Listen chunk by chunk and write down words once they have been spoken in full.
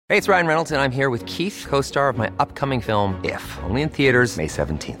Hey, it's Ryan Reynolds, and I'm here with Keith, co-star of my upcoming film, If, only in theaters May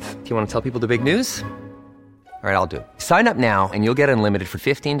 17th. Do you want to tell people the big news? All right, I'll do it. Sign up now and you'll get unlimited for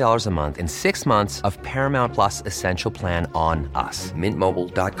 $15 a month and 6 months of Paramount Plus Essential Plan on us.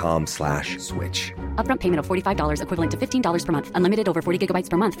 MintMobile.com/switch. Upfront payment of $45 equivalent to $15 per month. Unlimited over 40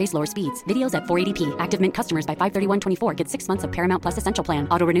 gigabytes per month. Face lower speeds. Videos at 480p. Active Mint customers by 531.24 get 6 months of Paramount Plus Essential Plan.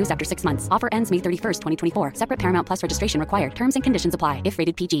 Auto renews after 6 months. Offer ends May 31st, 2024. Separate Paramount Plus registration required. Terms and conditions apply if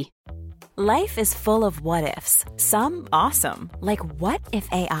rated PG. Life is full of what-ifs. Some awesome. Like what if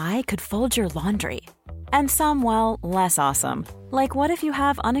AI could fold your laundry? And some, well, less awesome. Like what if you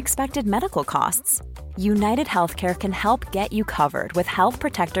have unexpected medical costs? United Healthcare can help get you covered with Health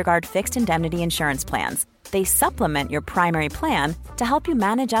Protector Guard fixed indemnity insurance plans. They supplement your primary plan to help you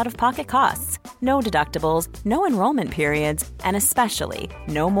manage out-of-pocket costs. No deductibles, no enrollment periods, and especially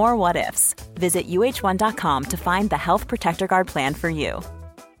no more what-ifs. Visit uh1.com to find the Health Protector Guard plan for you.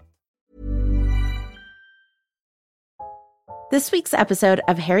 This week's episode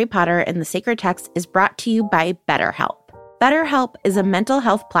of Harry Potter and the Sacred Text is brought to you by BetterHelp. BetterHelp is a mental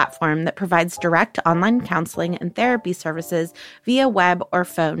health platform that provides direct online counseling and therapy services via web or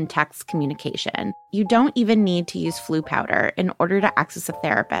phone text communication. You don't even need to use flu powder in order to access a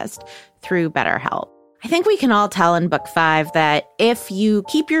therapist through BetterHelp. I think we can all tell in Book 5 that if you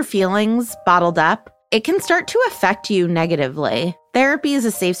keep your feelings bottled up, it can start to affect you negatively. Therapy is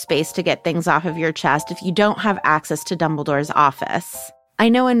a safe space to get things off of your chest if you don't have access to Dumbledore's office. I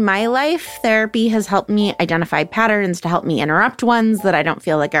know in my life, therapy has helped me identify patterns to help me interrupt ones that I don't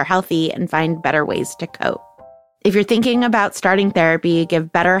feel like are healthy and find better ways to cope. If you're thinking about starting therapy,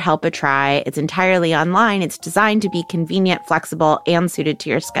 give BetterHelp a try. It's entirely online. It's designed to be convenient, flexible, and suited to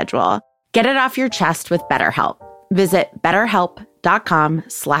your schedule. Get it off your chest with BetterHelp. Visit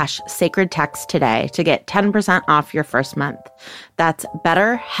BetterHelp.com/sacredtext today to get 10% off your first month. That's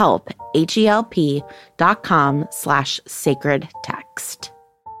BetterHelp, HELP.com/sacredtext.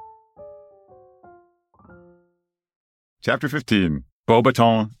 Chapter 15,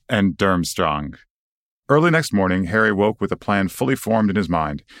 Beauxbaton and Durmstrang. Early next morning, Harry woke with a plan fully formed in his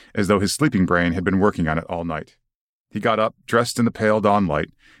mind, as though his sleeping brain had been working on it all night. He got up, dressed in the pale dawn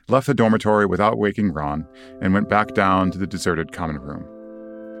light, left the dormitory without waking Ron, and went back down to the deserted common room.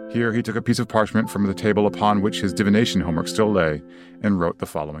 Here he took a piece of parchment from the table upon which his divination homework still lay, and wrote the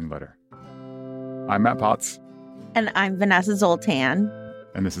following letter. I'm Matt Potts. And I'm Vanessa Zoltan.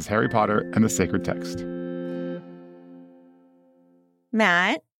 And this is Harry Potter and the Sacred Text.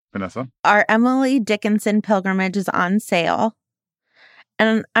 Matt. Vanessa. Our Emily Dickinson pilgrimage is on sale.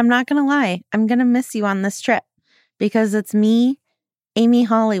 And I'm not going to lie, I'm going to miss you on this trip. Because it's me, Amy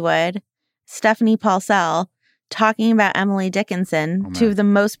Hollywood, Stephanie Paulsell, talking about Emily Dickinson, two of the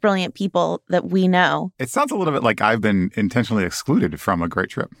most brilliant people that we know. It sounds a little bit like I've been intentionally excluded from a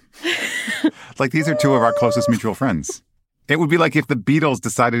great trip. Like these are two of our closest mutual friends. It would be like if the Beatles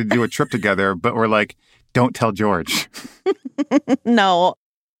decided to do a trip together, but were like, don't tell George. No.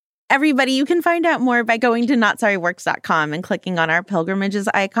 Everybody, you can find out more by going to NotSorryWorks.com and clicking on our pilgrimages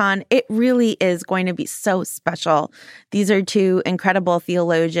icon. It really is going to be so special. These are two incredible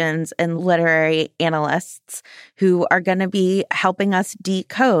theologians and literary analysts who are going to be helping us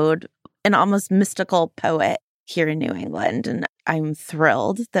decode an almost mystical poet here in New England. And I'm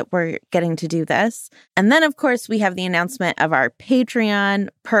thrilled that we're getting to do this. And then, of course, we have the announcement of our Patreon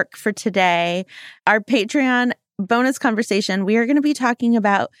perk for today. Our Patreon bonus conversation, we are going to be talking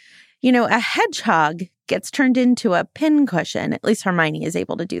about, a hedgehog gets turned into a pincushion. At least Hermione is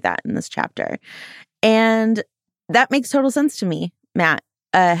able to do that in this chapter. And that makes total sense to me, Matt.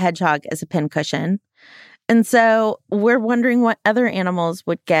 A hedgehog is a pincushion. And so we're wondering what other animals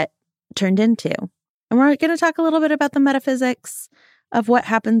would get turned into. And we're going to talk a little bit about the metaphysics of what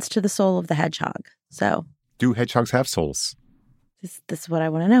happens to the soul of the hedgehog. So, do hedgehogs have souls? This is what I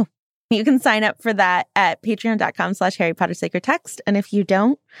want to know. You can sign up for that at patreon.com/Harry Potter Sacred Text. And if you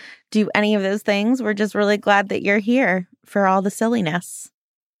don't do any of those things, we're just really glad that you're here for all the silliness.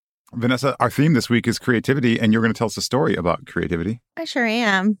 Vanessa, our theme this week is creativity, and you're going to tell us a story about creativity. I sure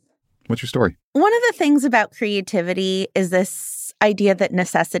am. What's your story? One of the things about creativity is this idea that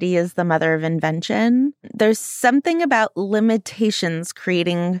necessity is the mother of invention. There's something about limitations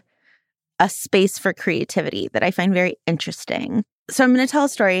creating a space for creativity that I find very interesting. So I'm going to tell a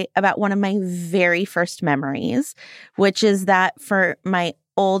story about one of my very first memories, which is that for my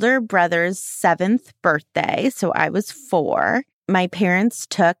older brother's 7th birthday, so I was 4, my parents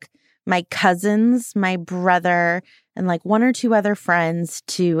took my cousins, my brother, and like 1 or 2 other friends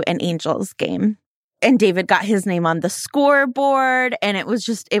to an Angels game. And David got his name on the scoreboard. And it was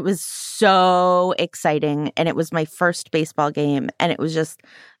so exciting. And it was my first baseball game. And it was just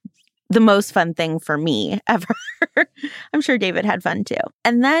the most fun thing for me ever. I'm sure David had fun too.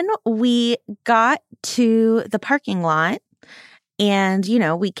 And then we got to the parking lot and,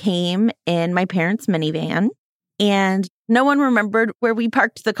 we came in my parents' minivan and no one remembered where we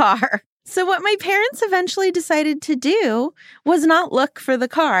parked the car. So what my parents eventually decided to do was not look for the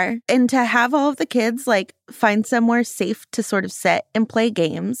car and to have all of the kids find somewhere safe to sort of sit and play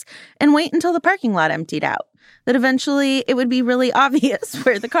games and wait until the parking lot emptied out. That eventually it would be really obvious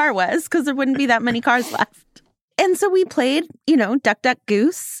where the car was because there wouldn't be that many cars left. And so we played, Duck, Duck,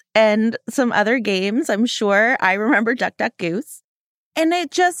 Goose and some other games. I'm sure I remember Duck, Duck, Goose. And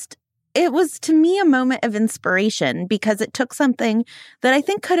it was to me a moment of inspiration because it took something that I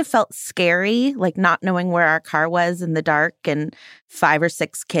think could have felt scary, like not knowing where our car was in the dark and 5 or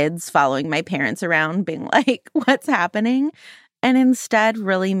 6 kids following my parents around being like, what's happening? And instead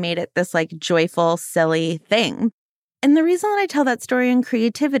really made it this joyful, silly thing. And the reason that I tell that story in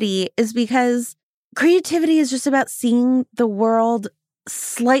creativity is because creativity is just about seeing the world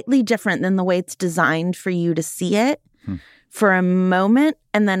slightly different than the way it's designed for you to see it for a moment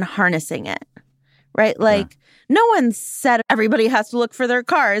and then harnessing it, right? No one said everybody has to look for their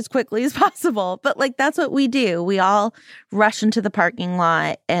car as quickly as possible, but that's what we do. We all rush into the parking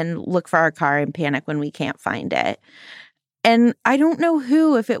lot and look for our car and panic when we can't find it. And I don't know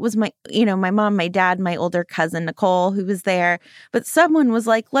who, if it was my mom, my dad, my older cousin, Nicole, who was there, but someone was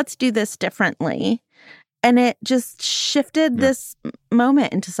like, let's do this differently. And it just shifted this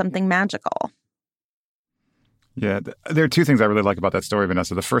moment into something magical. Yeah, there are 2 things I really like about that story,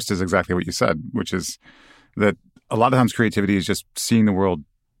 Vanessa. The first is exactly what you said, which is that a lot of times creativity is just seeing the world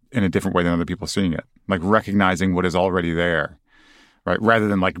in a different way than other people seeing it, recognizing what is already there. Right, rather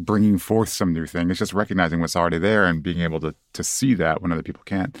than bringing forth some new thing, it's just recognizing what's already there and being able to see that when other people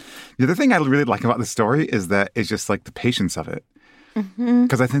can't. The other thing I really like about the story is that it's just the patience of it.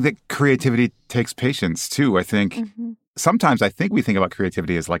 Because I think that creativity takes patience too. I think sometimes we think about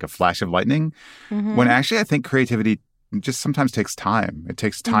creativity as a flash of lightning, when actually I think creativity just sometimes takes time. It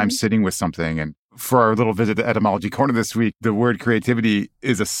takes time sitting with something. And for our little visit to Etymology Corner this week, the word creativity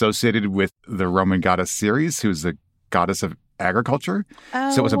is associated with the Roman goddess Ceres, who's the goddess of agriculture.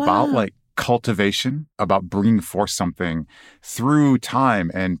 So it was about cultivation, about bringing forth something through time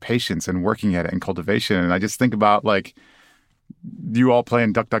and patience and working at it and cultivation. And I just think about you all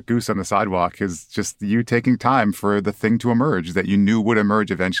playing Duck, Duck, Goose on the sidewalk is just you taking time for the thing to emerge that you knew would emerge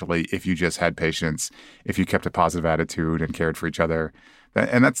eventually if you just had patience, if you kept a positive attitude and cared for each other.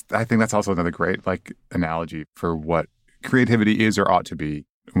 And I think that's also another great analogy for what creativity is or ought to be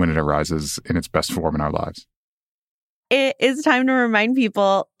when it arises in its best form in our lives. It is time to remind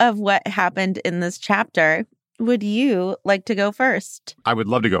people of what happened in this chapter. Would you like to go first? I would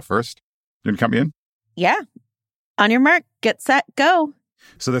love to go first. You want to count me in? Yeah. On your mark, get set, go.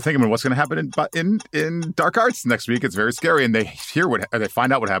 So they're thinking, what's going to happen in Dark Arts next week? It's very scary, and they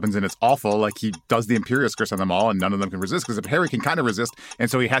find out what happens, and it's awful. He does the Imperious Curse on them all, and none of them can resist because Harry can kind of resist, and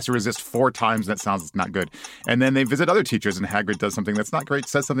so he has to resist 4 times. That sounds not good. And then they visit other teachers, and Hagrid does something that's not great,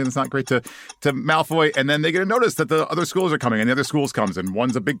 says something that's not great to Malfoy, and then they get a notice that the other schools are coming, and the other schools comes, and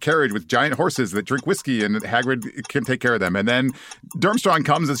one's a big carriage with giant horses that drink whiskey, and Hagrid can take care of them. And then Durmstrang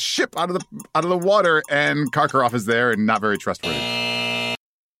comes as ship out of the water, and Karkaroff is there and not very trustworthy.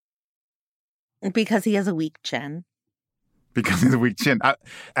 Because he has a weak chin. Because of the weak chin.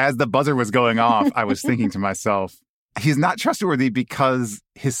 As the buzzer was going off, I was thinking to myself, he's not trustworthy because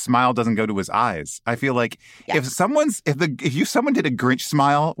his smile doesn't go to his eyes. I feel like if someone did a Grinch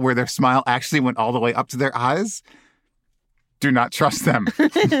smile where their smile actually went all the way up to their eyes, do not trust them.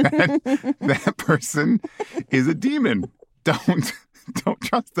 that person is a demon. Don't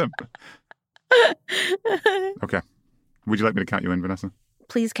trust them. Okay. Would you like me to count you in, Vanessa?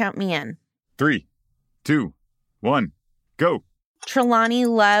 Please count me in. 3, 2, 1, go. Trelawney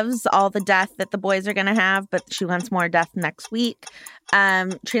loves all the death that the boys are going to have, but she wants more death next week.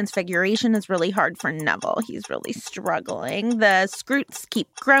 Transfiguration is really hard for Neville. He's really struggling. The Scroots keep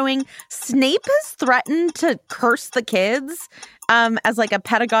growing. Snape has threatened to curse the kids as a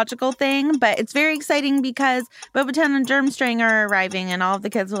pedagogical thing, but it's very exciting because Beauxbaton and Durmstrang are arriving and all of the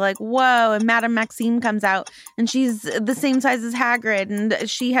kids are like, whoa, and Madame Maxime comes out and she's the same size as Hagrid and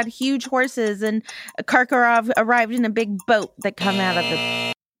she had huge horses and Karkaroff arrived in a big boat that come out of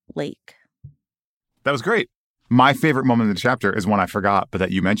the lake. That was great. My favorite moment in the chapter is one I forgot, but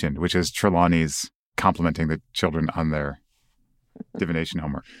that you mentioned, which is Trelawney's complimenting the children on their divination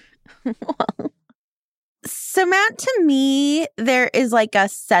homework. So, Matt, to me, there is like a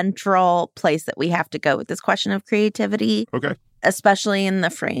central place that we have to go with this question of creativity. Okay. Especially in the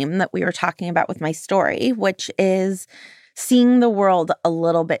frame that we were talking about with my story, which is seeing the world a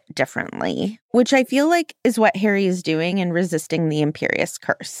little bit differently, which I feel like is what Harry is doing in resisting the Imperious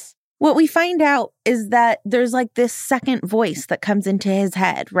Curse. What we find out is that there's like this second voice that comes into his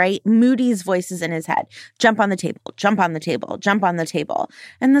head, right? Moody's voice is in his head. Jump on the table, jump on the table, jump on the table.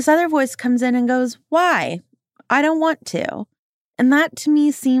 And this other voice comes in and goes, why? I don't want to. And that to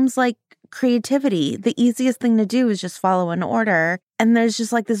me seems like creativity. The easiest thing to do is just follow an order. And there's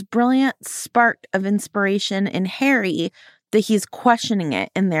just like this brilliant spark of inspiration in Harry that he's questioning it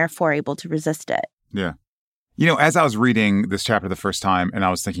and therefore able to resist it. Yeah. You know, as I was reading this chapter the first time and I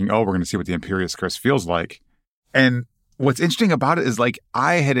was thinking, oh, we're going to see what the Imperious Curse feels like. And what's interesting about it is like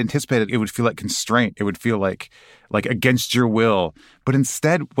I had anticipated it would feel like constraint. It would feel like against your will. But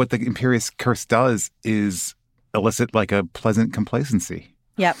instead, what the Imperious Curse does is elicit like a pleasant complacency.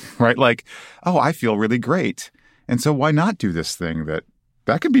 Yep. Right? Like, oh, I feel really great. And so why not do this thing that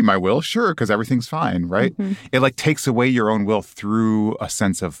could be my will? Sure, because everything's fine, right? Mm-hmm. It like takes away your own will through a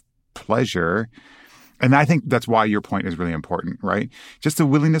sense of pleasure. And I think that's why your point is really important, right? Just the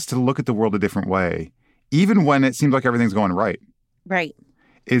willingness to look at the world a different way, even when it seems like everything's going right. Right.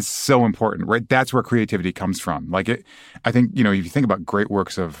 Is so important, right? That's where creativity comes from. I think, you know, if you think about great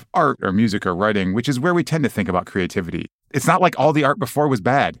works of art or music or writing, which is where we tend to think about creativity, it's not like all the art before was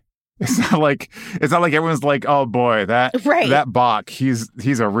bad. It's not like everyone's like, oh boy, that Bach,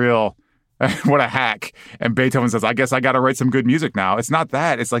 he's a real, what a hack. And Beethoven says, I guess I got to write some good music now. It's not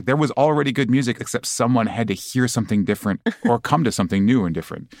that. It's like there was already good music, except someone had to hear something different or come to something new and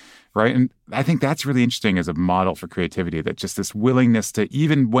different. Right. And I think that's really interesting as a model for creativity, that just this willingness to,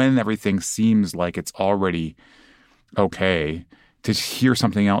 even when everything seems like it's already okay, to hear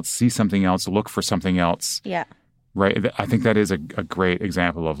something else, see something else, look for something else. Yeah. Right. I think that is a great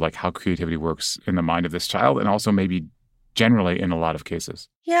example of like how creativity works in the mind of this child, and also maybe generally in a lot of cases.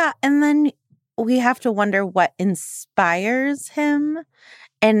 Yeah. And then we have to wonder what inspires him.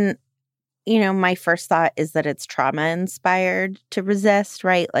 And you know, my first thought is that it's trauma-inspired to resist,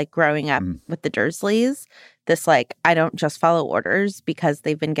 right? Like growing up with the Dursleys, this like, I don't just follow orders because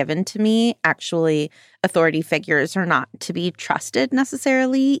they've been given to me. Actually, authority figures are not to be trusted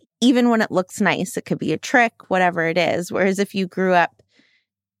necessarily. Even when it looks nice, it could be a trick, whatever it is. Whereas if you grew up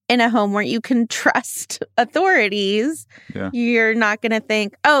in a home where you can trust authorities, you're not going to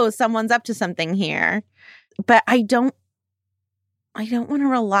think, oh, someone's up to something here. But I don't want to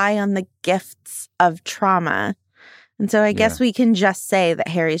rely on the gifts of trauma. And so I guess we can just say that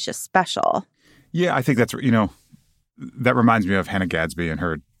Harry's just special. Yeah, I think that's, you know, that reminds me of Hannah Gadsby and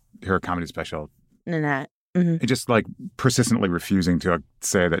her comedy special. Nanette. Mm-hmm. And just like persistently refusing to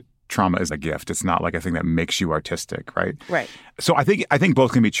say that trauma is a gift. It's not like a thing that makes you artistic, right? Right. So I think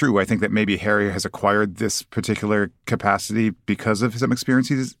both can be true. I think that maybe Harry has acquired this particular capacity because of some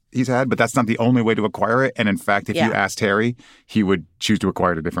experiences he's had, but that's not the only way to acquire it. And in fact, if you asked Harry, he would choose to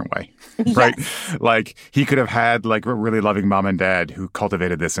acquire it a different way, right? Like he could have had like a really loving mom and dad who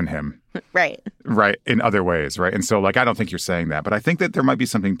cultivated this in him. Right. Right. In other ways, right? And so like, I don't think you're saying that, but I think that there might be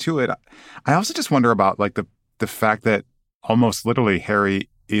something to it. I also just wonder about like the fact that almost literally Harry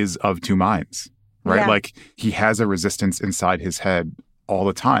is of two minds, right? Yeah. Like he has a resistance inside his head all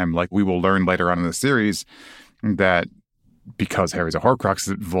the time. Like we will learn later on in the series that because Harry's a Horcrux,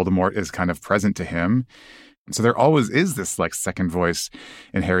 that Voldemort is kind of present to him. So there always is this like second voice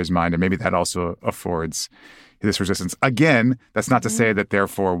in Harry's mind. And maybe that also affords this resistance. Again, that's not to say that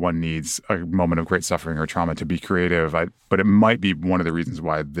therefore one needs a moment of great suffering or trauma to be creative. But it might be one of the reasons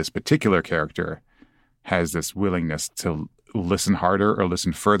why this particular character has this willingness to listen harder or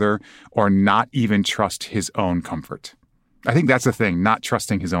listen further or not even trust his own comfort. I think that's the thing. Not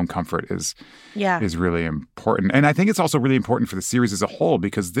trusting his own comfort is really important. And I think it's also really important for the series as a whole,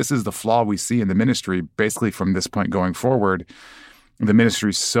 because this is the flaw we see in the Ministry basically from this point going forward. The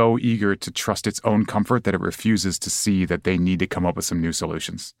Ministry is so eager to trust its own comfort that it refuses to see that they need to come up with some new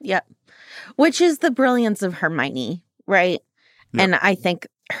solutions. Yep. Which is the brilliance of Hermione, right? Yep. And I think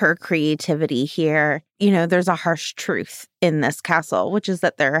her creativity here, you know, there's a harsh truth in this castle, which is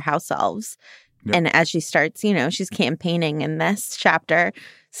that there are house elves. Yep. And as she starts, you know, she's campaigning in this chapter,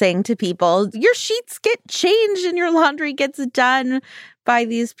 saying to people, your sheets get changed and your laundry gets done by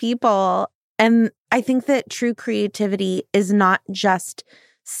these people. And I think that true creativity is not just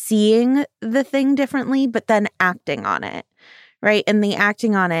seeing the thing differently, but then acting on it, right? And the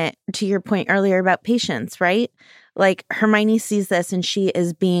acting on it, to your point earlier about patience, right? Like Hermione sees this and she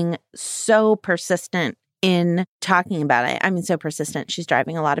is being so persistent in talking about it. I mean, so persistent. She's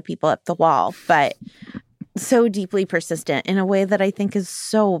driving a lot of people up the wall. But so deeply persistent in a way that I think is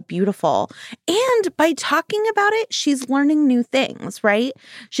so beautiful. And by talking about it, she's learning new things, right?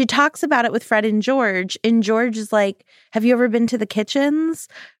 She talks about it with Fred and George is like, have you ever been to the kitchens?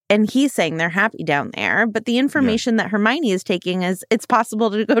 And he's saying they're happy down there. But the information that Hermione is taking is it's possible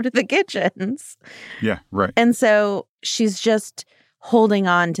to go to the kitchens. Yeah, right. And so she's just holding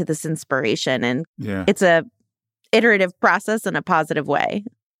on to this inspiration. And it's a iterative process in a positive way.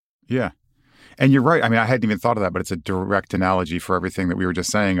 Yeah. And you're right. I mean, I hadn't even thought of that, but it's a direct analogy for everything that we were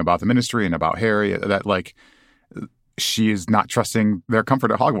just saying about the Ministry and about Harry, that like she is not trusting their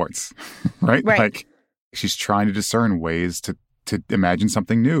comfort at Hogwarts, right? Like she's trying to discern ways to imagine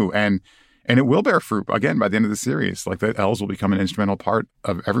something new. And it will bear fruit, again, by the end of the series. Like the elves will become an instrumental part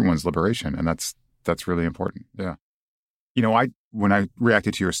of everyone's liberation. And that's really important. Yeah. You know, when I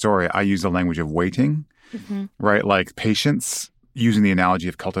reacted to your story, I used the language of waiting, right? Like patience, using the analogy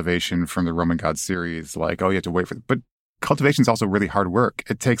of cultivation from the Roman Gods series. Like, oh, you have to wait for it. But cultivation is also really hard work.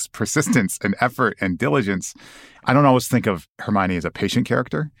 It takes persistence and effort and diligence. I don't always think of Hermione as a patient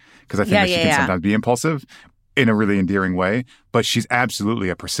character because I think that she can sometimes be impulsive in a really endearing way, but she's absolutely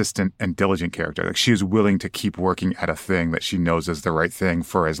a persistent and diligent character. Like she is willing to keep working at a thing that she knows is the right thing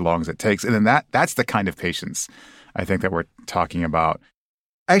for as long as it takes. And then that's the kind of patience I think that we're talking about.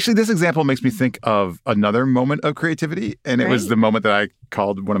 Actually, this example makes me think of another moment of creativity, and it was the moment that I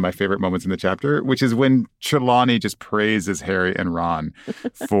called one of my favorite moments in the chapter, which is when Trelawney just praises Harry and Ron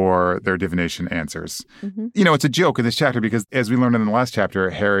for their divination answers. You know, it's a joke in this chapter because, as we learned in the last chapter,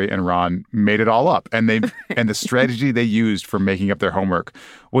 Harry and Ron made it all up, and and the strategy they used for making up their homework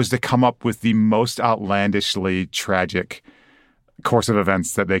was to come up with the most outlandishly tragic course of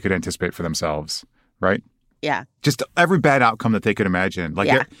events that they could anticipate for themselves, right? Yeah. Just every bad outcome that they could imagine.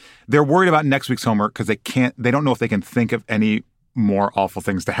 Like they're worried about next week's homework because they don't know if they can think of any more awful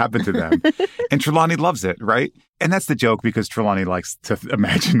things to happen to them. And Trelawney loves it, right? And that's the joke because Trelawney likes to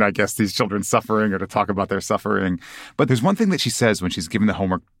imagine, I guess, these children suffering or to talk about their suffering. But there's one thing that she says when she's giving the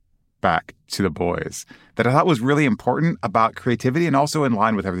homework back to the boys that I thought was really important about creativity and also in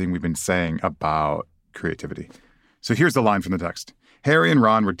line with everything we've been saying about creativity. So here's the line from the text. Harry and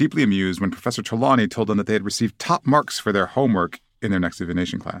Ron were deeply amused when Professor Trelawney told them that they had received top marks for their homework in their next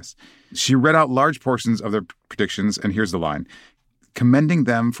divination class. She read out large portions of their predictions, and here's the line, commending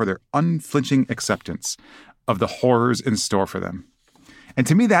them for their unflinching acceptance of the horrors in store for them. And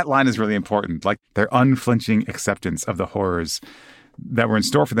to me, that line is really important, like their unflinching acceptance of the horrors that were in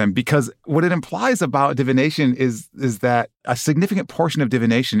store for them, because what it implies about divination is that a significant portion of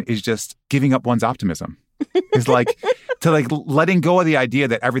divination is just giving up one's optimism. It's like letting go of the idea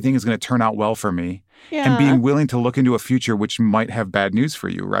that everything is going to turn out well for me and being willing to look into a future which might have bad news for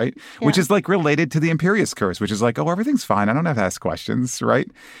you, right? Yeah. Which is like related to the Imperius Curse, which is like, oh, everything's fine. I don't have to ask questions, right?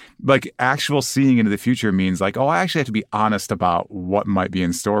 Like actual seeing into the future means like, oh, I actually have to be honest about what might be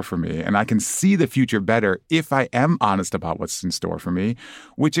in store for me. And I can see the future better if I am honest about what's in store for me,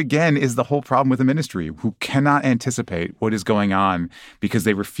 which again is the whole problem with the Ministry, who cannot anticipate what is going on because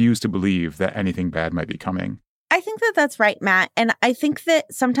they refuse to believe that anything bad might be coming. I think that that's right, Matt. And I think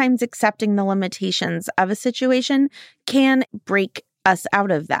that sometimes accepting the limitations of a situation can break us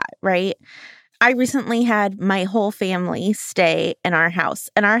out of that, right? I recently had my whole family stay in our house,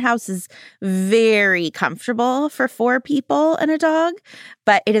 and our house is very comfortable for 4 people and a dog,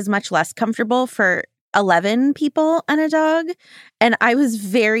 but it is much less comfortable for 11 people and a dog. And I was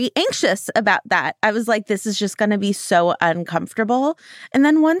very anxious about that. I was like, this is just going to be so uncomfortable. And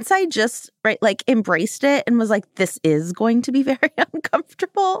then once I just embraced it and was like, this is going to be very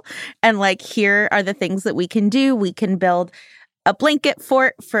uncomfortable. And like, here are the things that we can do. We can build a blanket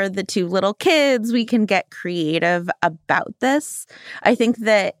fort for the 2 little kids. We can get creative about this. I think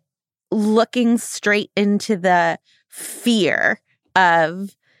that looking straight into the fear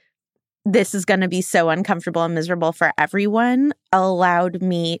of this is going to be so uncomfortable and miserable for everyone allowed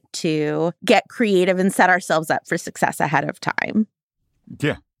me to get creative and set ourselves up for success ahead of time.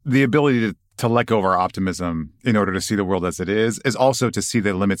 Yeah. The ability to let go of our optimism in order to see the world as it is also to see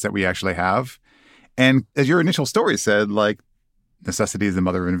the limits that we actually have. And as your initial story said, like, necessity is the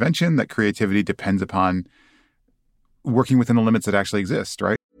mother of invention, that creativity depends upon working within the limits that actually exist,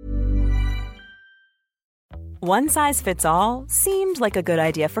 right? One size fits all seemed like a good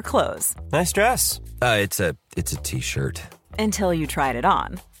idea for clothes. Nice dress. It's a t-shirt. Until you tried it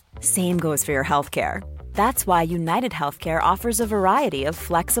on. Same goes for your healthcare. That's why United Healthcare offers a variety of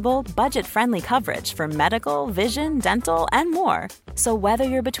flexible, budget-friendly coverage for medical, vision, dental, and more. So whether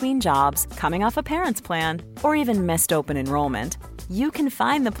you're between jobs, coming off a parent's plan, or even missed open enrollment, you can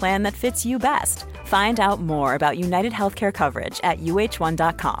find the plan that fits you best. Find out more about United Healthcare coverage at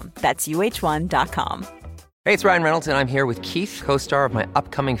UH1.com. That's UH1.com. Hey, it's Ryan Reynolds, and I'm here with Keith, co-star of my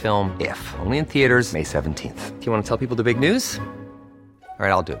upcoming film, If, only in theaters May 17th. Do you want to tell people the big news? All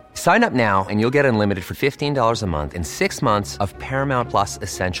right, I'll do it. Sign up now and you'll get unlimited for $15 a month and 6 months of Paramount Plus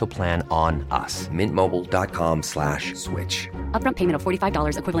Essential Plan on us. Mintmobile.com/switch. Upfront payment of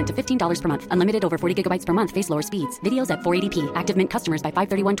 $45 equivalent to $15 per month. Unlimited over 40 gigabytes per month. Face lower speeds. Videos at 480p. Active Mint customers by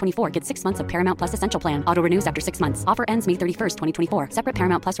 531.24 get 6 months of Paramount Plus Essential Plan. Auto renews after 6 months. Offer ends May 31st, 2024. Separate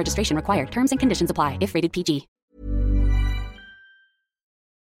Paramount Plus registration required. Terms and conditions apply if rated PG.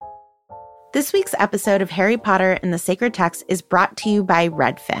 This week's episode of Harry Potter and the Sacred Text is brought to you by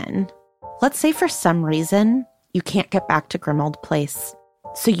Redfin. Let's say for some reason you can't get back to Grimmauld Place,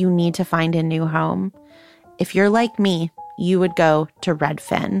 so you need to find a new home. If you're like me, you would go to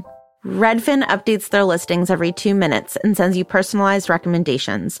Redfin. Redfin updates their listings every 2 minutes and sends you personalized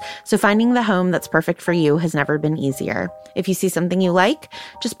recommendations, so finding the home that's perfect for you has never been easier. If you see something you like,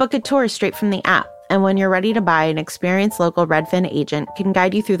 just book a tour straight from the app. And when you're ready to buy, an experienced local Redfin agent can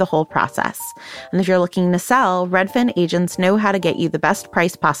guide you through the whole process. And if you're looking to sell, Redfin agents know how to get you the best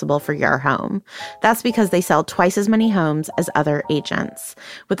price possible for your home. That's because they sell twice as many homes as other agents.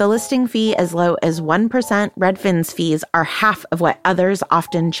 With a listing fee as low as 1%, Redfin's fees are half of what others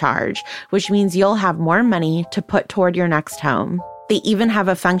often charge, which means you'll have more money to put toward your next home. They even have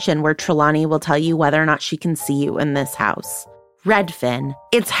a function where Trelawney will tell you whether or not she can see you in this house. Redfin.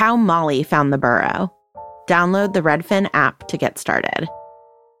 It's how Molly found the burrow. Download the Redfin app to get started.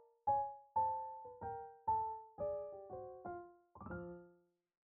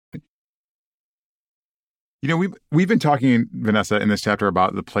 You know, we've been talking, Vanessa, in this chapter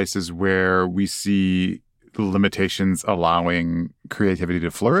about the places where we see limitations allowing creativity to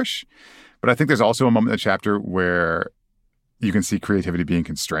flourish. But I think there's also a moment in the chapter where you can see creativity being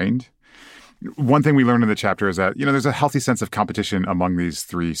constrained. One thing we learned in the chapter is that, there's a healthy sense of competition among these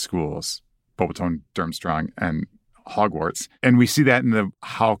three schools, Beauxbaton, Durmstrang, and Hogwarts. And we see that in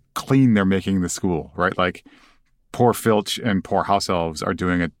how clean they're making the school, right? Like, poor Filch and poor house elves are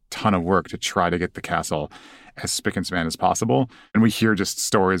doing a ton of work to try to get the castle as spick and span as possible. And we hear just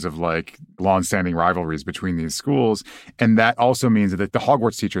stories of long-standing rivalries between these schools. And that also means that the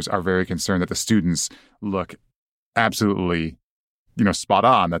Hogwarts teachers are very concerned that the students look absolutely spot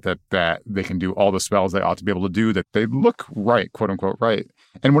on, that they can do all the spells they ought to be able to do, that they look right, quote unquote, right.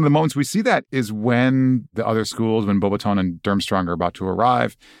 And one of the moments we see that is when the other schools, when Beauxbaton and Durmstrang are about to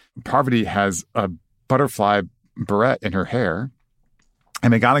arrive, Parvati has a butterfly barrette in her hair,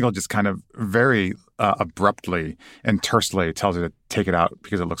 and McGonagall just kind of very abruptly and tersely tells her to take it out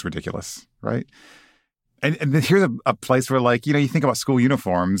because it looks ridiculous, right? And here's a place where, you think about school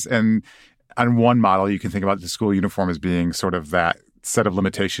uniforms, and on one model, you can think about the school uniform as being sort of that set of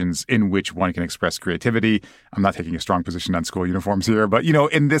limitations in which one can express creativity. I'm not taking a strong position on school uniforms here, but,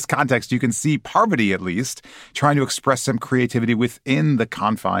 in this context, you can see Parvati, at least, trying to express some creativity within the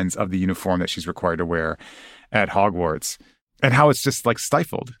confines of the uniform that she's required to wear at Hogwarts, and how it's just,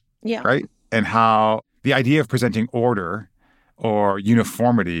 stifled, yeah, right? And how the idea of presenting order or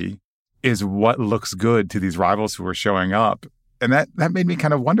uniformity is what looks good to these rivals who are showing up. And that made me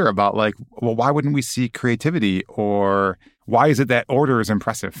kind of wonder about, why wouldn't we see creativity, or why is it that order is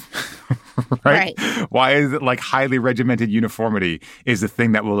impressive, right? Why is it highly regimented uniformity is the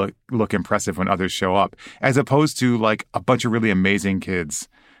thing that will look impressive when others show up, as opposed to a bunch of really amazing kids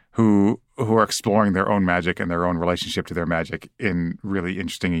who are exploring their own magic and their own relationship to their magic in really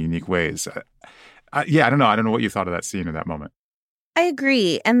interesting and unique ways. I don't know. I don't know what you thought of that scene in that moment. I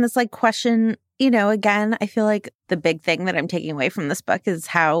agree. And this question, again, I feel like the big thing that I'm taking away from this book is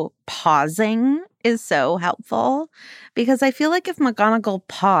how pausing is so helpful. Because I feel like if McGonagall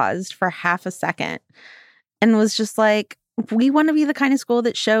paused for half a second and was just we want to be the kind of school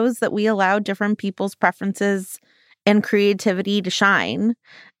that shows that we allow different people's preferences and creativity to shine,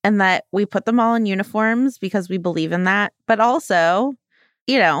 and that we put them all in uniforms because we believe in that. But also,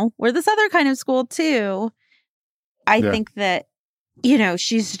 we're this other kind of school too. I think that,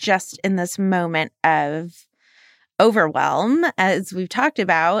 she's just in this moment of overwhelm, as we've talked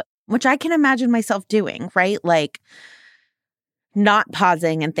about, which I can imagine myself doing, right? Not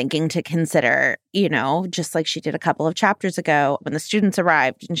pausing and thinking to consider, just like she did a couple of chapters ago when the students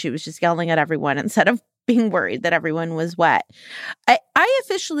arrived and she was just yelling at everyone instead of being worried that everyone was wet. I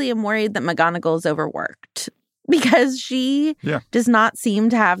officially am worried that McGonagall is overworked, because she does not seem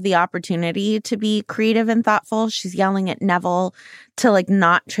to have the opportunity to be creative and thoughtful. She's yelling at Neville to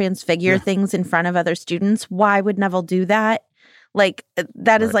not transfigure things in front of other students. Why would Neville do that?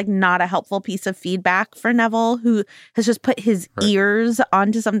 That is not a helpful piece of feedback for Neville, who has just put his ears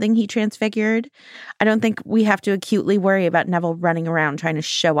onto something he transfigured. I don't think we have to acutely worry about Neville running around trying to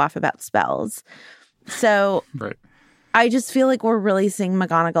show off about spells. So Right. I just feel like we're really seeing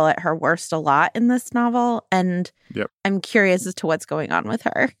McGonagall at her worst a lot in this novel. And Yep. I'm curious as to what's going on with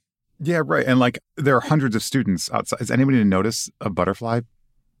her. Yeah, right. And like there are hundreds of students outside. Has anybody noticed a butterfly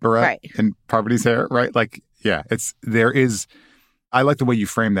barrette in Parvati's hair? Right. Like, yeah, I like the way you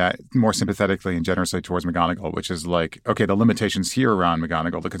frame that more sympathetically and generously towards McGonagall, which is like, okay, the limitations here around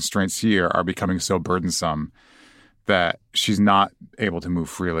McGonagall, the constraints here are becoming so burdensome that she's not able to move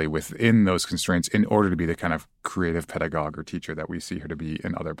freely within those constraints in order to be the kind of creative pedagogue or teacher that we see her to be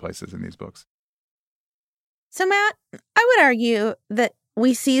in other places in these books. So, Matt, I would argue that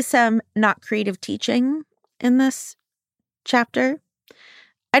we see some not creative teaching in this chapter.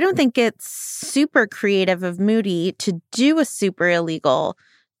 I don't think it's super creative of Moody to do a super illegal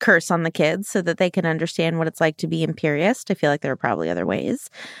curse on the kids so that they can understand what it's like to be Imperious. I feel like there are probably other ways.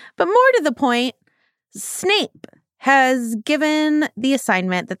 But more to the point, Snape has given the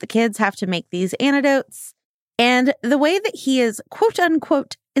assignment that the kids have to make these antidotes. And the way that he is, quote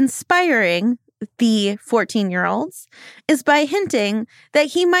unquote, inspiring the 14-year-olds is by hinting that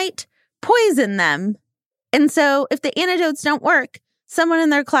he might poison them. And so if the antidotes don't work, someone in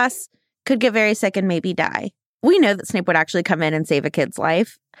their class could get very sick and maybe die. We know that Snape would actually come in and save a kid's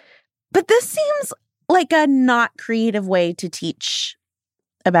life. But this seems like a not creative way to teach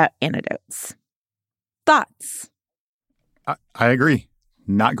about antidotes. Thoughts? I agree.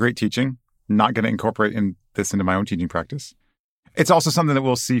 Not great teaching. Not going to incorporate this into my own teaching practice. It's also something that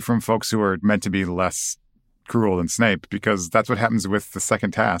we'll see from folks who are meant to be less cruel than Snape, because that's what happens with the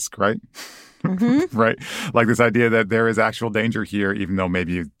second task, right? Mm-hmm. Right? Like this idea that there is actual danger here, even though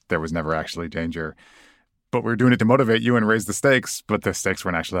maybe there was never actually danger. But we're doing it to motivate you and raise the stakes, but the stakes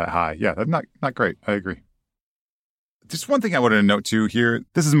weren't actually that high. Yeah, that's not great. I agree. Just one thing I wanted to note too here,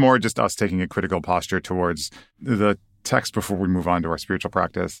 this is more just us taking a critical posture towards the text before we move on to our spiritual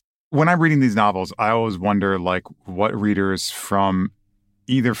practice. When I'm reading these novels, I always wonder like what readers from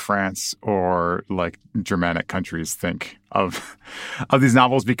either France or like Germanic countries think of these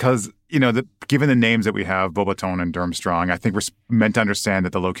novels, because, you know, given the names that we have, Beauxbaton and Durmstrang, I think we're meant to understand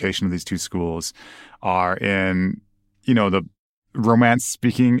that the location of these two schools are in, you know, the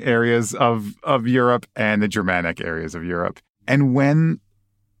Romance-speaking areas of Europe and the Germanic areas of Europe. And when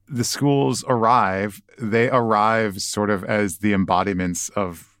the schools arrive, they arrive sort of as the embodiments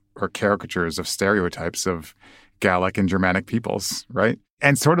of, or caricatures of, stereotypes of Gallic and Germanic peoples, right?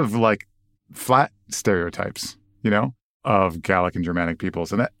 And sort of like flat stereotypes, you know, of Gallic and Germanic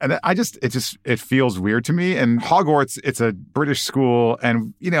peoples. And it feels weird to me. And Hogwarts, it's a British school,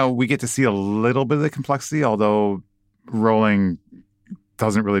 and, you know, we get to see a little bit of the complexity, although Rowling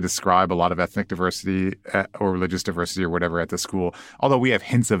doesn't really describe a lot of ethnic diversity or religious diversity or whatever at the school, although we have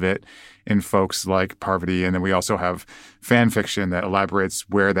hints of it in folks like Parvati. And then we also have fan fiction that elaborates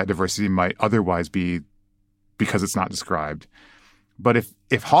where that diversity might otherwise be because it's not described. But if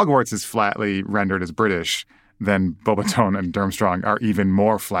Hogwarts is flatly rendered as British, then Beauxbaton and Durmstrang are even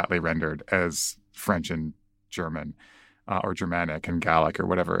more flatly rendered as French and German or Germanic and Gallic or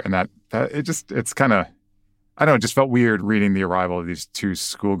whatever. And it's kind of, I don't know, it just felt weird reading the arrival of these two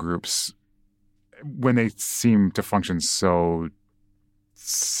school groups when they seem to function so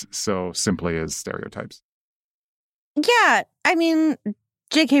simply as stereotypes. Yeah, I mean,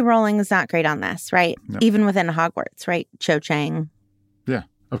 J.K. Rowling is not great on this, right? No. Even within Hogwarts, right? Cho Chang. Yeah,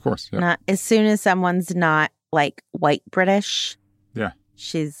 of course. Yeah. Not as soon as someone's not like white British. Yeah.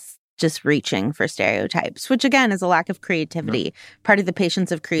 She's just reaching for stereotypes, which again is a lack of creativity. Yep. Part of the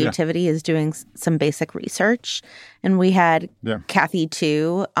patience of creativity is doing some basic research. And we had Kathy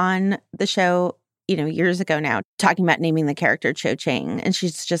Tu on the show, you know, years ago now, talking about naming the character Cho Chang. And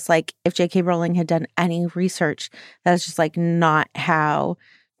she's just like, if J.K. Rowling had done any research, that's just like not how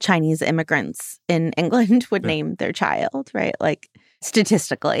Chinese immigrants in England would name their child, right? Like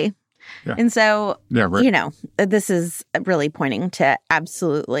statistically. Yeah. And so, you know, this is really pointing to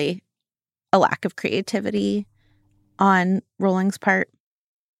absolutely a lack of creativity on Rowling's part.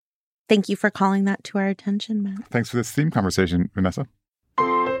 Thank you for calling that to our attention, Matt. Thanks for this theme conversation, Vanessa.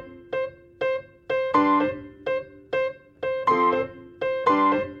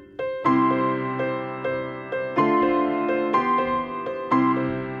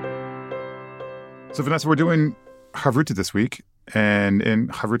 So, Vanessa, we're doing Havruta this week. And in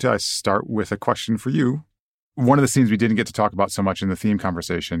Havruta, I start with a question for you. One of the scenes we didn't get to talk about so much in the theme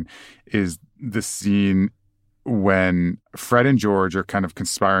conversation is the scene when Fred and George are kind of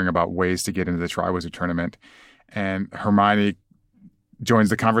conspiring about ways to get into the Triwizard Tournament. And Hermione joins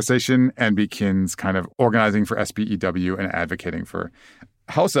the conversation and begins kind of organizing for SPEW and advocating for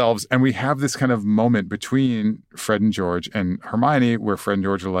house elves, and we have this kind of moment between Fred and George and Hermione where Fred and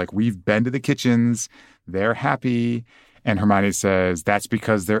George are like, we've been to the kitchens, they're happy. And Hermione says, that's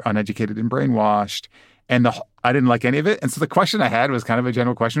because they're uneducated and brainwashed. And I didn't like any of it. And so the question I had was kind of a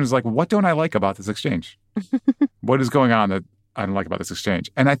general question. It was like, what don't I like about this exchange? What is going on that I don't like about this exchange?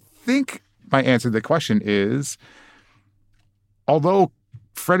 And I think my answer to the question is, although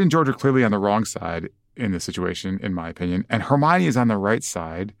Fred and George are clearly on the wrong side in this situation, in my opinion, and Hermione is on the right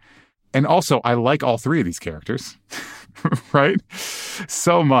side, and also I like all three of these characters, right?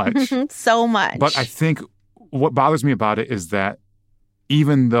 So much. So much. But I think what bothers me about it is that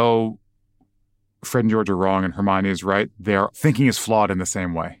even though Fred and George are wrong and Hermione is right, their thinking is flawed in the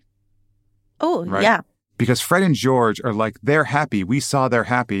same way. Oh, right? yeah. Because Fred and George are like, they're happy. We saw they're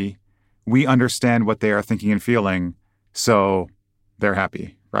happy. We understand what they are thinking and feeling, so they're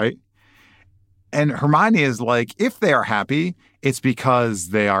happy, right? And Hermione is like, if they are happy, it's because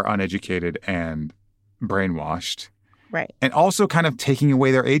they are uneducated and brainwashed. Right. And also kind of taking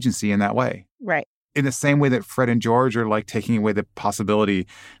away their agency in that way. Right. In the same way that Fred and George are like taking away the possibility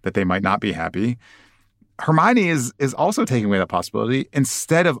that they might not be happy, Hermione is also taking away that possibility.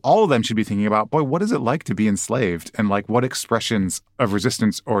 Instead of all of them should be thinking about, boy, what is it like to be enslaved? And like what expressions of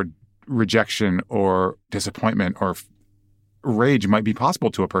resistance or rejection or disappointment or rage might be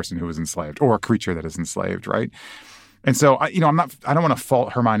possible to a person who is enslaved or a creature that is enslaved, right? And so, I don't want to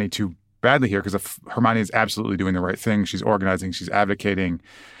fault Hermione too badly here because Hermione is absolutely doing the right thing. She's organizing, she's advocating.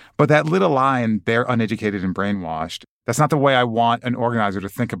 But that little line, they're uneducated and brainwashed, that's not the way I want an organizer to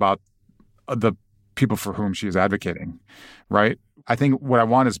think about the people for whom she is advocating, right? I think what I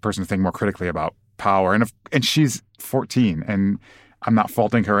want is a person to think more critically about power. And she's 14, and I'm not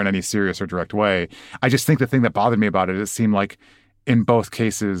faulting her in any serious or direct way. I just think the thing that bothered me about it seemed like in both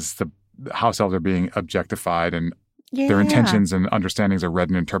cases, the house elves are being objectified and their intentions and understandings are read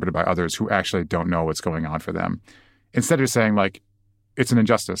and interpreted by others who actually don't know what's going on for them. Instead of saying like, it's an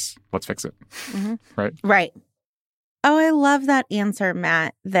injustice, let's fix it. Mm-hmm. Right? Right. Oh, I love that answer,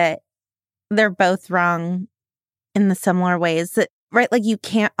 Matt, that they're both wrong in the similar ways that, right? Like you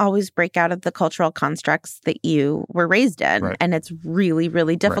can't always break out of the cultural constructs that you were raised in. Right. And it's really,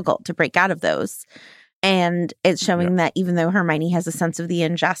 really difficult to break out of those. And it's showing that even though Hermione has a sense of the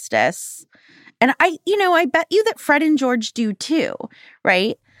injustice, and I bet you that Fred and George do too,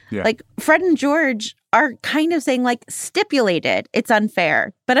 right? Yeah. Like Fred and George are kind of saying like stipulated, it's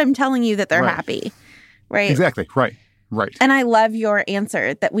unfair, but I'm telling you that they're happy, right? Exactly. Right. And I love your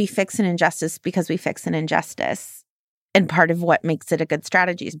answer that we fix an injustice because we fix an injustice. And part of what makes it a good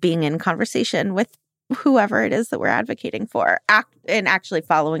strategy is being in conversation with whoever it is that we're advocating for and actually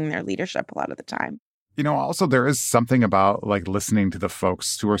following their leadership a lot of the time. Also there is something about like listening to the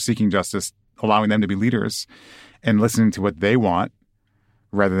folks who are seeking justice, allowing them to be leaders and listening to what they want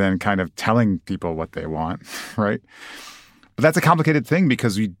rather than kind of telling people what they want, right? But that's a complicated thing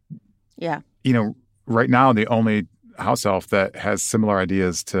because right now the only house elf that has similar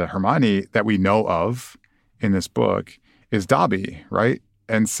ideas to Hermione that we know of in this book is Dobby, right?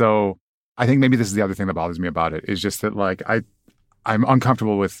 And so I think maybe this is the other thing that bothers me about it is just that like I'm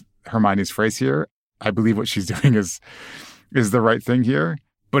uncomfortable with Hermione's phrase here. I believe what she's doing is the right thing here.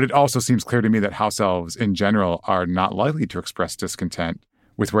 But it also seems clear to me that house elves in general are not likely to express discontent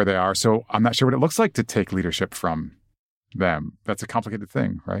with where they are. So I'm not sure what it looks like to take leadership from them. That's a complicated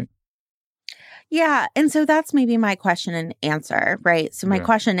thing, right? Yeah. And so that's maybe my question and answer, right? So my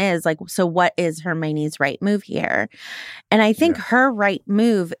question is like, so what is Hermione's right move here? And I think her right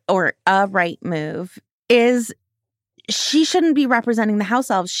move or a right move is she shouldn't be representing the house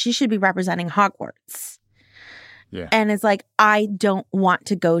elves. She should be representing Hogwarts. Yeah. And it's like, I don't want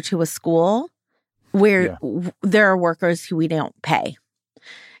to go to a school where there are workers who we don't pay.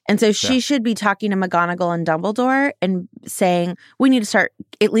 And so she should be talking to McGonagall and Dumbledore and saying, we need to start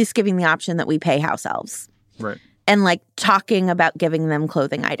at least giving the option that we pay house elves. Right. And like talking about giving them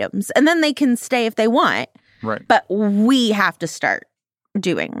clothing items. And then they can stay if they want. Right. But we have to start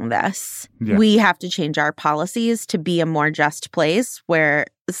doing this. Yeah. We have to change our policies to be a more just place where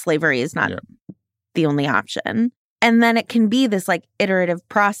slavery is not the only option. And then it can be this like iterative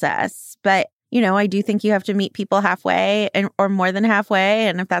process. But I do think you have to meet people halfway or more than halfway.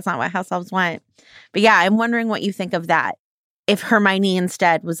 And if that's not what house elves want. But yeah, I'm wondering what you think of that. If Hermione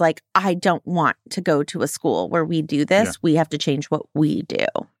instead was like, I don't want to go to a school where we do this. We have to change what we do.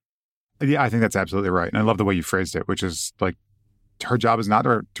 Yeah, I think that's absolutely right. And I love the way you phrased it, which is like her job is not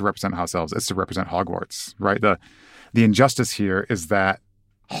to represent house elves. It's to represent Hogwarts, right? The injustice here is that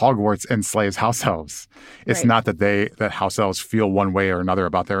Hogwarts enslaves house elves. It's not that house elves feel one way or another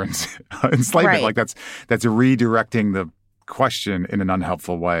about their enslavement. Like that's redirecting the question in an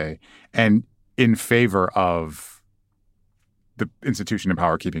unhelpful way and in favor of the institution in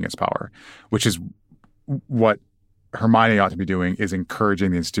power keeping its power, which is what Hermione ought to be doing, is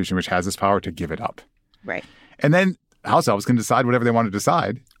encouraging the institution which has this power to give it up. Right. And then house elves can decide whatever they want to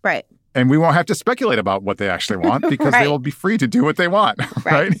decide. Right. And we won't have to speculate about what they actually want because Right. they will be free to do what they want,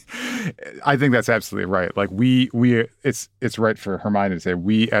 Right. right? I think that's absolutely right. Like it's right for Hermione to say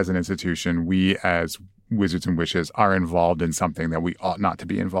we as an institution, we as wizards and witches are involved in something that we ought not to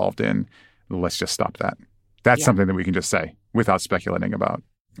be involved in. Let's just stop that. That's something that we can just say without speculating about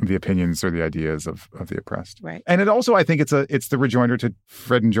the opinions or the ideas of the oppressed. Right. And it also, I think it's the rejoinder to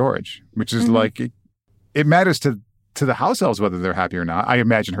Fred and George, which is like it matters to the house elves whether they're happy or not. I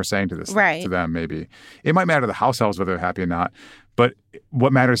imagine her saying to this to them, maybe. It might matter to the house elves whether they're happy or not, but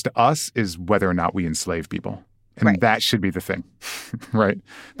what matters to us is whether or not we enslave people. And that should be the thing, right?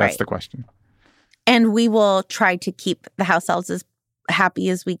 That's the question. And we will try to keep the house elves as happy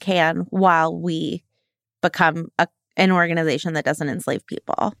as we can while we become an organization that doesn't enslave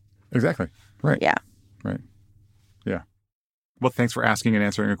people. Exactly. Right. Yeah. Right. Yeah. Well, thanks for asking and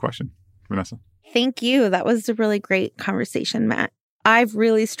answering a question, Vanessa. Thank you. That was a really great conversation, Matt. I've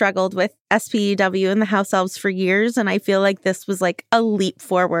really struggled with SPEW and the house elves for years, and I feel like this was like a leap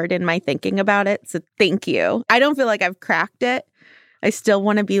forward in my thinking about it. So thank you. I don't feel like I've cracked it. I still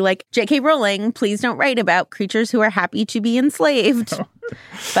want to be like, J.K. Rowling, please don't write about creatures who are happy to be enslaved.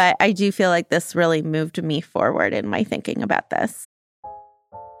 But I do feel like this really moved me forward in my thinking about this.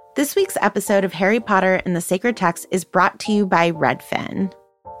 This week's episode of Harry Potter and the Sacred Text is brought to you by Redfin.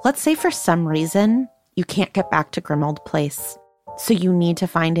 Let's say for some reason you can't get back to Grimmauld Place, so you need to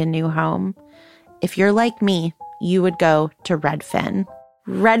find a new home. If you're like me, you would go to Redfin.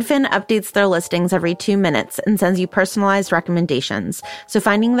 Redfin updates their listings every 2 minutes and sends you personalized recommendations, so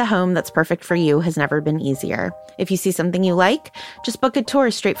finding the home that's perfect for you has never been easier. If you see something you like, just book a tour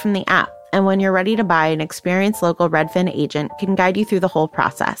straight from the app. And when you're ready to buy, an experienced local Redfin agent can guide you through the whole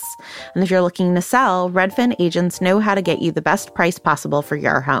process. And if you're looking to sell, Redfin agents know how to get you the best price possible for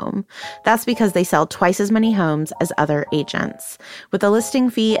your home. That's because they sell twice as many homes as other agents. With a listing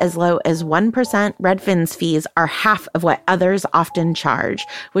fee as low as 1%, Redfin's fees are half of what others often charge,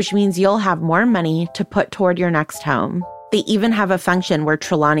 which means you'll have more money to put toward your next home. They even have a function where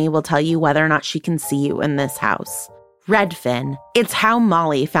Trelawney will tell you whether or not she can see you in this house. Redfin. It's how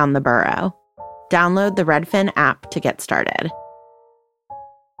Molly found the burrow. Download the Redfin app to get started.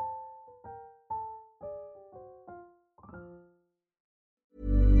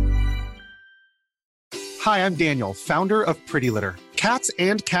 Hi, I'm Daniel, founder of Pretty Litter. Cats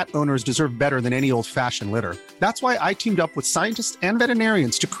and cat owners deserve better than any old-fashioned litter. That's why I teamed up with scientists and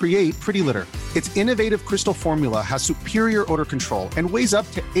veterinarians to create Pretty Litter. Its innovative crystal formula has superior odor control and weighs up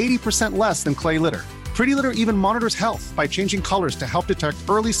to 80% less than clay litter. Pretty Litter even monitors health by changing colors to help detect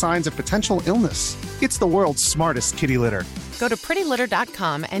early signs of potential illness. It's the world's smartest kitty litter. Go to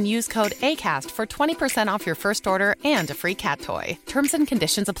prettylitter.com and use code ACAST for 20% off your first order and a free cat toy. Terms and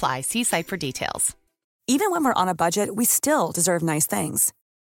conditions apply. See site for details. Even when we're on a budget, we still deserve nice things.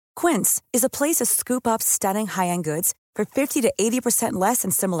 Quince is a place to scoop up stunning high-end goods for 50 to 80% less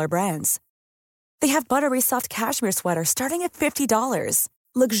than similar brands. They have buttery soft cashmere sweaters starting at $50,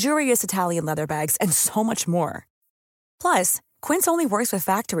 luxurious Italian leather bags, and so much more. Plus, Quince only works with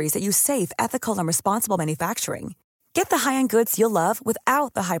factories that use safe, ethical, and responsible manufacturing. Get the high-end goods you'll love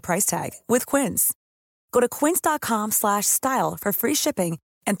without the high price tag with Quince. Go to quince.com/style for free shipping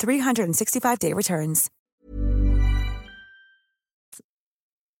and 365-day returns.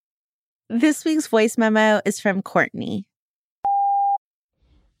 This week's voice memo is from Courtney.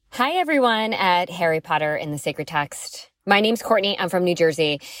 Hi, everyone at Harry Potter and the Sacred Text. My name's Courtney. I'm from New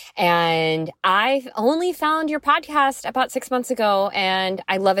Jersey, and I've only found your podcast about 6 months ago, and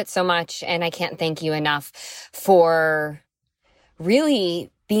I love it so much, and I can't thank you enough for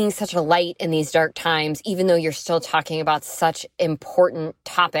really being such a light in these dark times, even though you're still talking about such important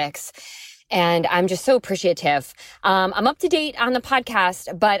topics. And I'm just so appreciative. I'm up to date on the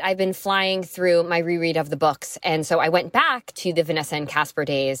podcast, but I've been flying through my reread of the books. And so I went back to the Vanessa and Casper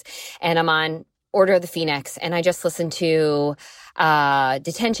days, and I'm on Order of the Phoenix. And I just listened to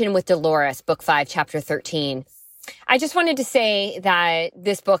Detention with Dolores, Book 5, Chapter 13. I just wanted to say that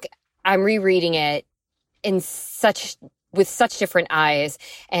this book, I'm rereading it with such different eyes.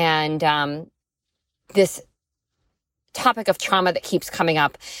 And this topic of trauma that keeps coming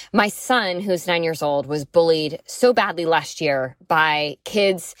up. My son, who's 9 years old, was bullied so badly last year by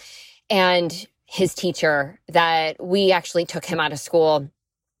kids and his teacher that we actually took him out of school.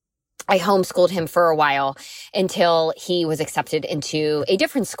 I homeschooled him for a while until he was accepted into a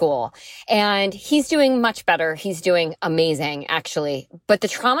different school. And he's doing much better. He's doing amazing, actually. But the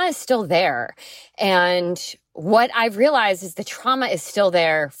trauma is still there. And what I've realized is the trauma is still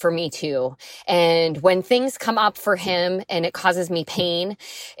there for me too. And when things come up for him and it causes me pain,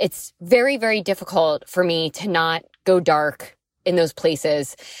 it's very, very difficult for me to not go dark in those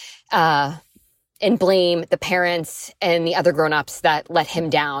places, and blame the parents and the other grown-ups that let him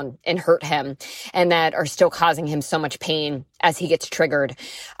down and hurt him and that are still causing him so much pain as he gets triggered.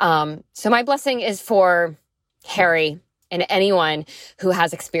 So my blessing is for Harry and anyone who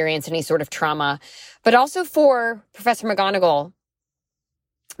has experienced any sort of trauma, but also for Professor McGonagall,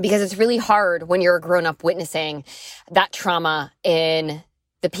 because it's really hard when you're a grown-up witnessing that trauma in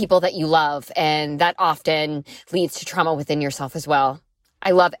the people that you love, and that often leads to trauma within yourself as well.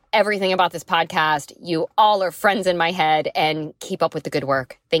 I love everything about this podcast. You all are friends in my head, and keep up with the good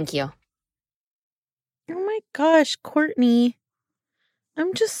work. Thank you. Oh my gosh, Courtney.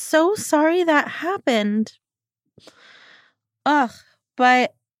 I'm just so sorry that happened. Ugh,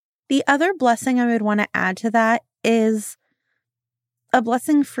 but the other blessing I would want to add to that is a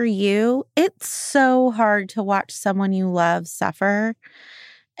blessing for you. It's so hard to watch someone you love suffer,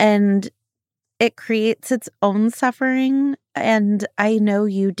 and it creates its own suffering. And I know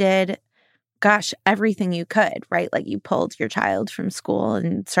you did, everything you could, right? Like you pulled your child from school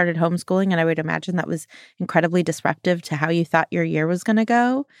and started homeschooling. And I would imagine that was incredibly disruptive to how you thought your year was going to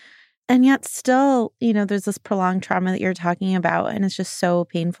go. And yet still, there's this prolonged trauma that you're talking about. And it's just so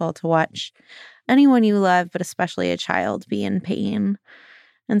painful to watch anyone you love, but especially a child, be in pain.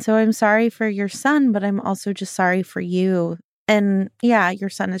 And so I'm sorry for your son, but I'm also just sorry for you. And yeah, your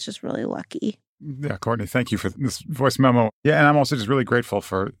son is just really lucky. Yeah, Courtney, thank you for this voice memo. Yeah, and I'm also just really grateful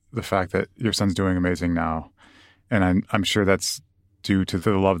for the fact that your son's doing amazing now. And I'm sure that's due to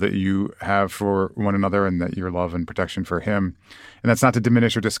the love that you have for one another and that your love and protection for him. And that's not to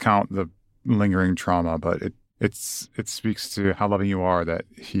diminish or discount the lingering trauma, but it speaks to how loving you are that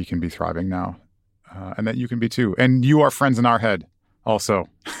he can be thriving now, and that you can be too. And you are friends in our head also.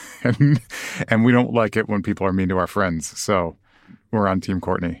 and we don't like it when people are mean to our friends. So we're on Team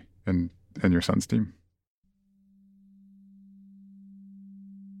Courtney and your son's team.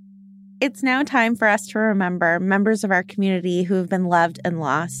 It's now time for us to remember members of our community who have been loved and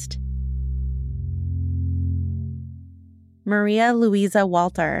lost. Maria Louisa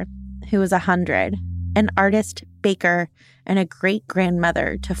Walter, who was 100, an artist, baker, and a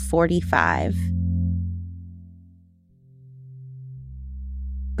great-grandmother to 45.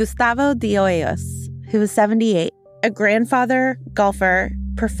 Gustavo de Hoyos, who was 78, a grandfather, golfer,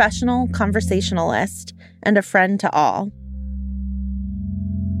 professional conversationalist, and a friend to all.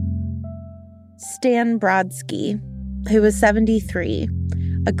 Stan Brodsky, who was 73,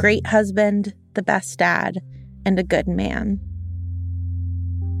 a great husband, the best dad, and a good man.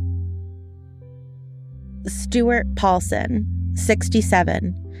 Stuart Paulson,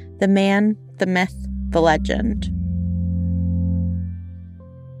 67, the man, the myth, the legend.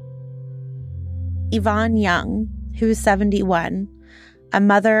 Yvonne Young, who is 71, a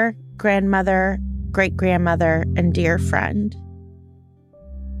mother, grandmother, great-grandmother, and dear friend.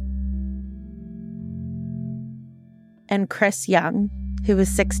 And Chris Young, who was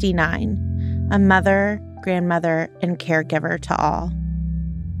 69, a mother, grandmother, and caregiver to all.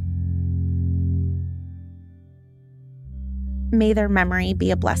 May their memory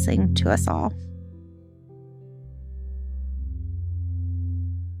be a blessing to us all.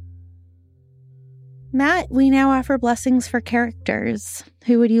 Matt, we now offer blessings for characters.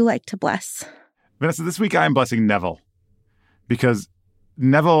 Who would you like to bless? Vanessa, this week I am blessing Neville because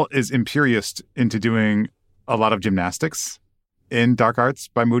Neville is imperioused into doing a lot of gymnastics in Dark Arts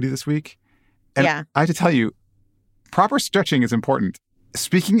by Moody this week. And yeah. I have to tell you, proper stretching is important.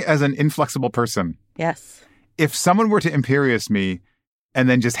 Speaking as an inflexible person. Yes. If someone were to imperious me and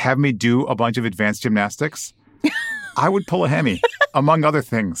then just have me do a bunch of advanced gymnastics, I would pull a Hemi, among other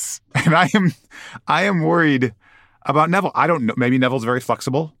things. And I am worried about Neville. I don't know. Maybe Neville's very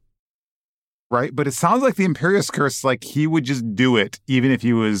flexible, right? But it sounds like the Imperious Curse, like he would just do it, even if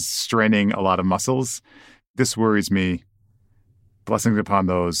he was straining a lot of muscles. This worries me. Blessings upon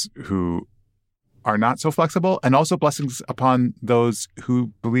those who are not so flexible, and also blessings upon those who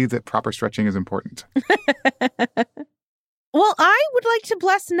believe that proper stretching is important. Well, I would like to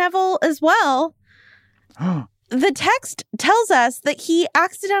bless Neville as well. The text tells us that he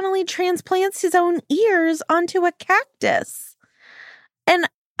accidentally transplants his own ears onto a cactus. And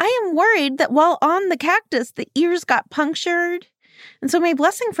I am worried that while on the cactus, the ears got punctured. And so my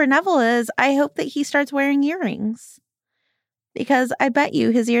blessing for Neville is I hope that he starts wearing earrings. because I bet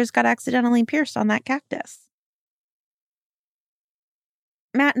you his ears got accidentally pierced on that cactus.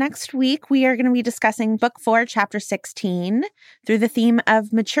 Matt, next week we are going to be discussing Book 4, Chapter 16, through the theme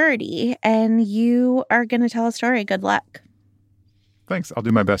of maturity, and you are going to tell a story. Good luck. Thanks. I'll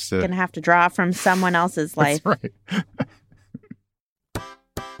do my best to... Going to have to draw from someone else's life. That's right.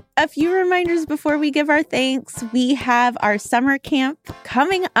 A few reminders before we give our thanks. We have our summer camp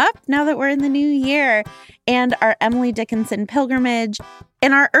coming up now that we're in the new year, and our Emily Dickinson pilgrimage,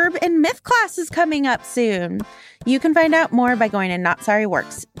 and our Herb and Myth class is coming up soon. You can find out more by going to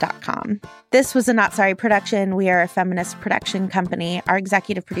NotSorryWorks.com. This was a Not Sorry production. We are a feminist production company. Our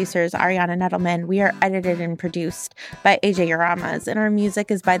executive producer is Ariana Nettleman. We are edited and produced by AJ Uramas, and our music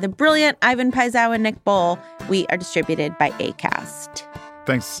is by the brilliant Ivan Paisau and Nick Bull. We are distributed by Acast.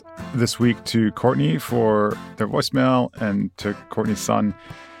 Thanks this week to Courtney for their voicemail, and to Courtney's son,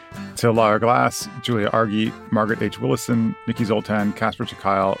 to Laura Glass, Julia Argy, Margaret H. Willison, Nikki Zoltan, Casper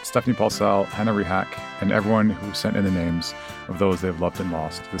Chikyle, Stephanie Paulsell, Hannah Rehack, and everyone who sent in the names of those they've loved and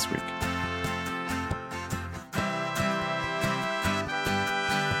lost this week.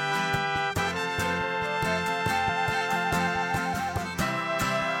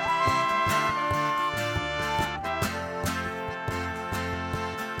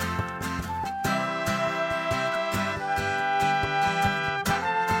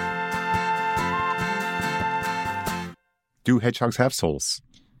 Do hedgehogs have souls?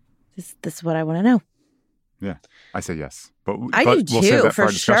 This is what I want to know. Yeah, I say yes. But I do we'll too, save that for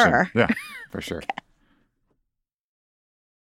our discussion. sure. Yeah, for sure. Okay.